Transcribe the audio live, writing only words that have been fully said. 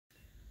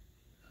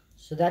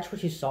So that's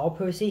what you saw,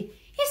 Percy?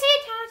 Yes, I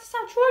Thomas. I saw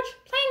George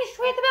playing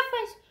destroy the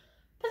buffers.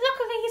 But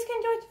luckily he's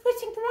going to do it first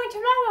thing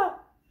tomorrow.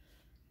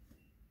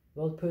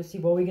 Well, Percy,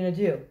 what are we going to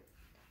do?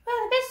 Well,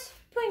 the best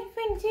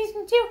thing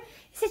to do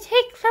is to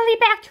take Lily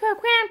back to her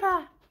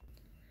grandpa.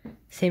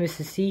 Say,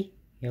 Mrs. C.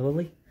 Yeah,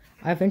 Lily?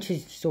 I've finished the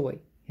story,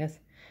 yes?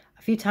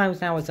 A few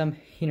times now as I'm,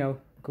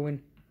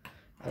 going...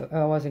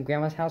 I was in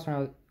Grandma's house when I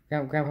was...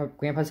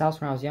 Grandpa's house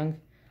when I was young.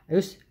 I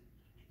used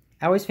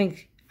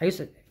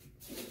to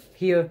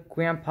hear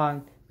Grandpa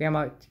and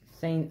Grandma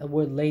saying the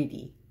word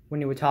lady when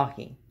they were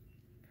talking.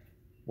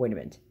 Wait a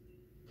minute.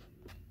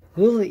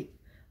 Lily,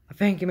 I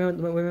think I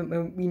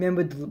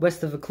remembered the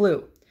rest of the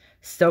clue.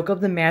 Stoke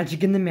up the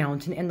magic in the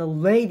mountain and the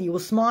lady will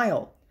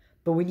smile.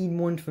 But we need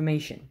more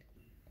information.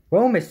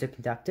 Well, Mr.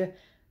 Conductor,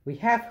 we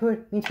have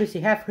heard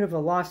of a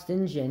lost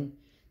engine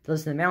that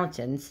lives in the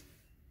mountains.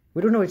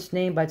 We don't know its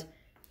name, but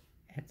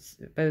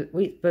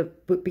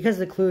because of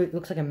the clue, it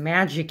looks like a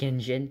magic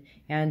engine,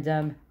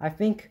 and I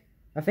think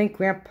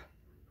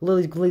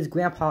Lily's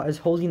grandpa is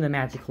holding the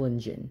magical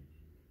engine.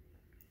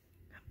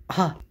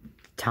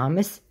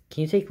 Thomas,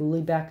 can you take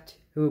Lily back to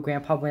her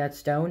grandpa with that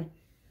stone?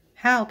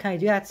 How can I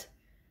do that?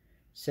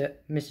 Sir,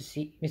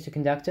 Mr.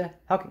 Conductor,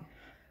 how can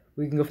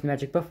we can go for the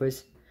magic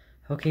buffers?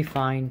 Okay,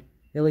 fine.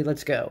 Lily,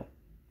 let's go.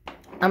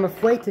 I'm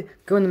afraid to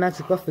go in the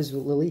magic buffers,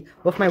 Lily.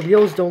 What if my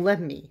wheels don't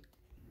let me?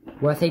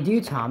 What if they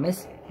do,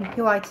 Thomas?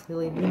 You're right,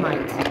 Lily, you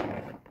might.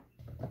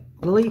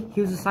 Lily,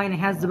 here's a sign that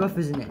has the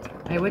buffers in it.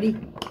 Are you ready?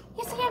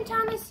 Yes, I am,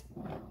 Thomas.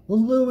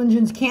 Little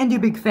engines can do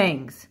big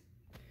things.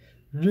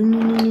 Ding,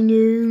 ding,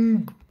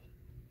 ding.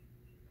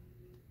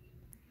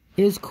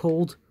 It is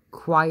cold,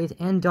 quiet,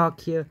 and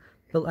dark here,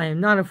 but I am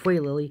not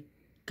afraid, Lily.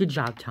 Good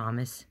job,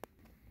 Thomas.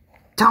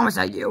 Thomas,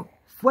 are you?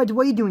 Fred,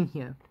 what are you doing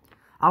here?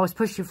 I was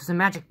pushing for some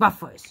magic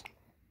buffers.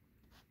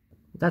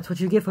 That's what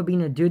you get for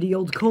being a dirty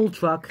old coal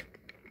truck.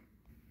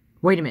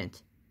 Wait a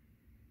minute.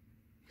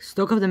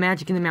 Stoke up the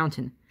magic in the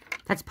mountain.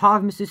 That's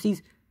part of Mr.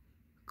 C's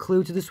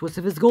clue to the source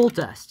of his gold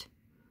dust.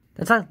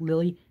 That's not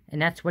Lily,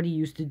 and that's what he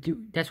used to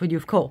do. That's what you do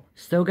with coal.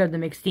 Stoke up to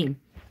make steam.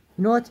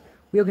 You know what?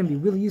 We are going to be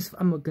really useful.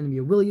 I'm going to be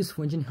a really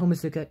useful engine,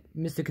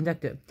 Mr.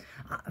 Conductor.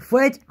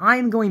 Fred, I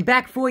am going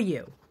back for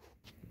you.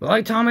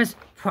 Right, Thomas?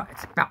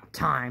 It's about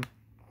time.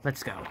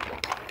 Let's go.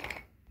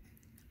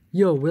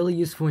 You're a really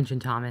useful engine,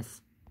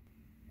 Thomas.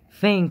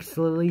 Thanks,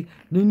 Lily.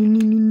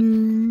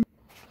 Lily,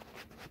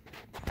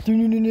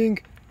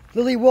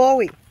 where are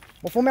we?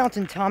 Waffle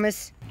Mountain,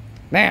 Thomas.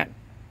 Man,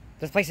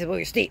 this place is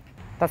really steep.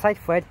 That's right,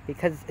 Fred,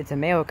 because it's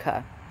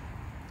America.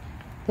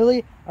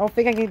 Lily, I don't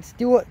think I can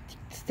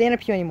stand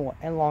up here anymore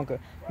and longer.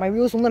 My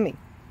wheels will limit me.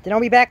 Then I'll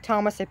be back,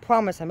 Thomas. I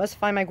promise. I must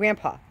find my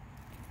grandpa.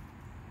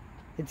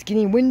 It's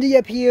getting windy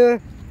up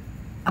here.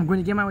 I'm going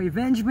to get my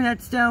revenge with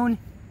that stone.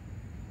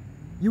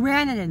 You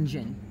ran an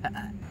engine.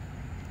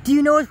 Do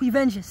you know what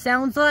revenge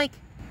sounds like?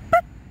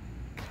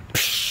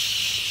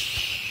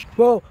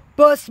 Whoa,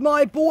 bust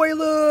my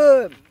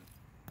boiler!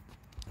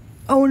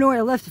 Oh no,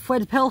 I left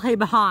Fred's Pelhay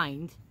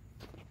behind.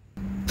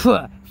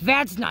 Puh,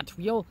 that's not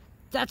real.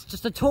 That's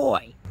just a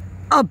toy.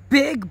 A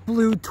big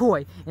blue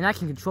toy, and I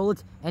can control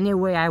it any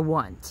way I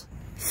want.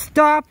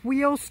 Stop,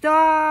 wheel,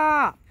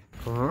 stop!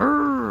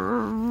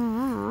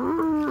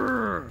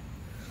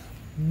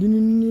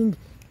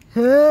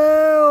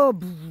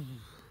 Help!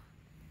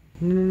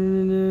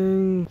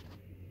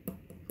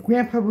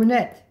 Grandpa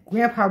Brunette!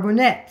 Grandpa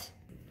Brunette!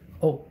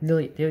 Oh,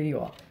 Lily, there you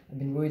are. I've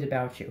been worried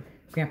about you.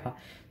 Grandpa,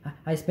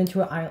 I've been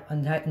to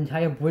an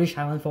entire British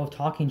island full of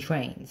talking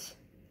trains.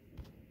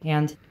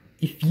 And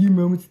a few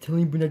moments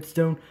telling Brunette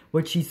Stone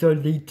what she saw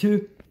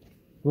later.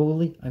 Well,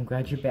 Lily, I'm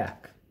glad you're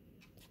back.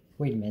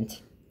 Wait a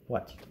minute.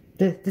 What?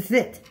 This is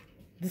it.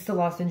 This is the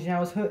lost engine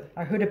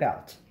I heard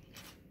about.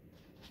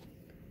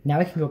 Now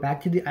I can go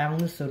back to the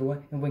island of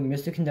Sodor and bring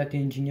Mr. Conductor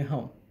Engineer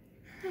home.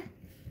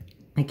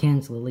 I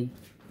can't, Lily.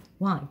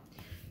 Why?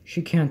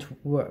 She can't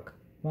work.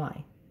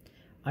 Why?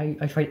 I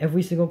tried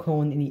every single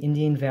coal in the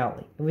Indian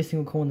Valley, every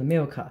single coal in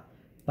America,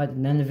 but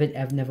none of it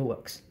never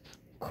works.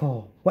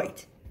 Coal.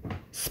 Wait.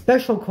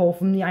 Special coal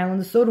from the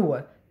island of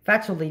Sodor.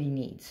 That's what Lady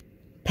needs.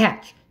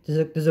 Patch,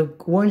 there's a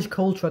orange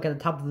coal truck at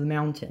the top of the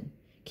mountain.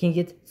 Can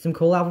you get some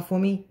coal out for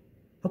me?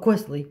 Of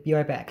course, Lily. Be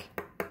right back.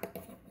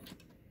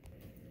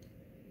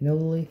 No,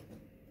 Lily?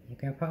 Your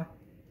grandpa?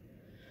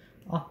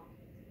 Oh,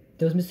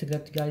 those Mr.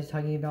 Conductor guys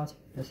talking about?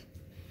 Yes.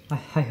 I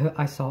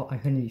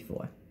heard him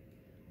before.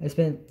 I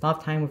spent a lot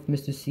of time with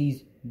Mr.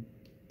 C's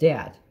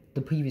dad,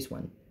 the previous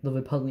one, the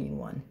Republican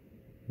one.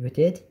 You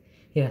did?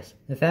 Yes.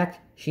 In fact,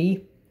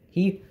 he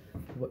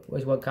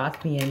was what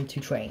got me into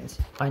trains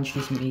by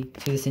introducing me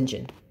to this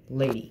engine.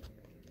 Lady.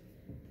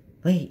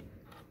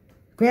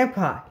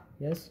 Grandpa!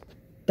 Yes?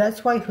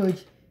 That's why I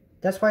heard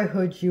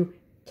you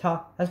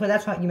talk.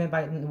 That's what you meant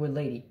by the word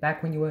lady.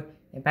 Back when Grandma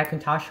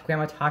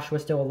Tasha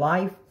was still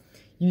alive,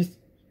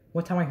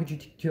 one time I heard you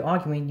two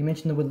arguing, you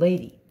mentioned the word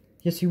lady.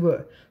 Yes, you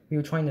were. We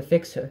were trying to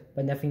fix her,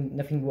 but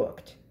nothing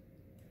worked.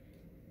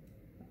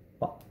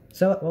 Well,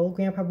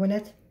 Grandpa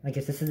Brunette, I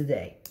guess this is the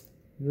day.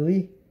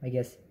 Really? I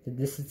guess that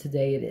this is the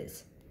day it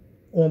is.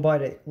 Oh, by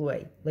the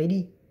way,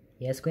 Lady,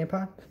 Yes,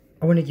 Grandpa?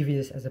 I want to give you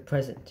this as a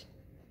present.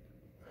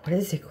 What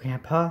is it,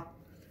 Grandpa?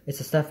 It's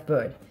a stuffed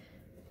bird.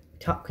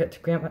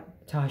 Grandma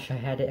Tasha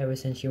had it ever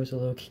since she was a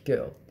little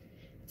girl.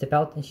 It's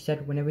about, and she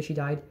said whenever she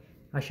died,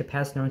 I should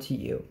pass it on to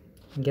you.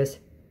 I guess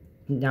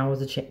now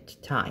is the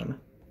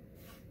time.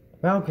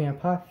 Well,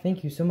 Grandpa,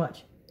 thank you so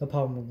much. No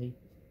problem, Lily.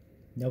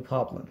 No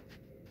problem.